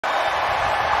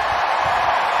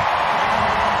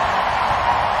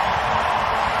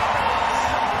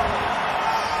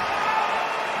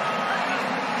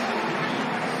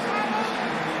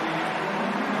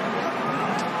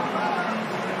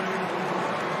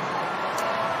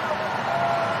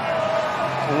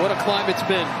What a climb it's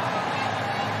been.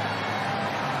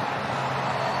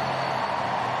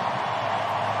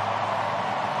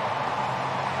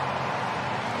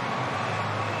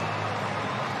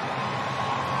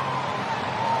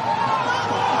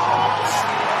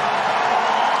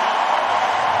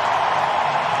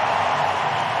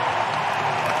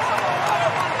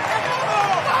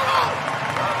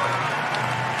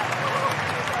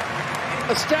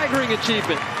 A staggering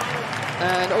achievement.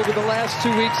 And over the last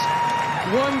 2 weeks,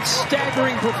 one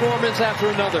staggering performance after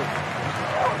another.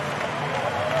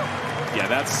 Yeah,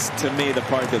 that's, to me, the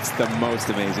part that's the most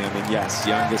amazing. I mean, yes,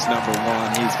 youngest #1.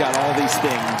 He's got all these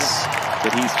things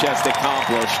that he's just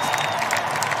accomplished.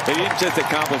 But he didn't just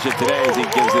accomplish it today, as he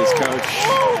gives his coach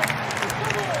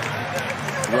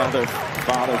rather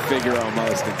father figure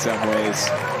almost in some ways.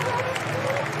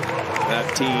 That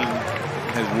team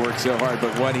has worked so hard,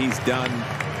 but what he's done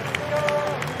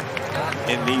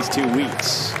in these 2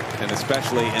 weeks, and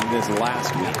especially in this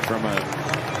last week, from a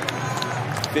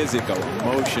physical,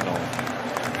 emotional,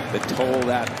 the toll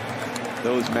that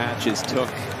those matches took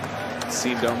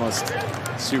seemed almost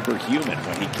superhuman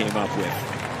what he came up with.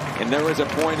 And there was a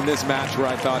point in this match where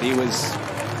I thought he wasn't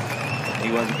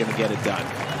going to get it done.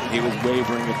 He was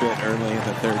wavering a bit early in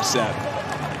the third set.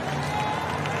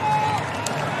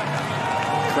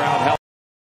 Crowd helped.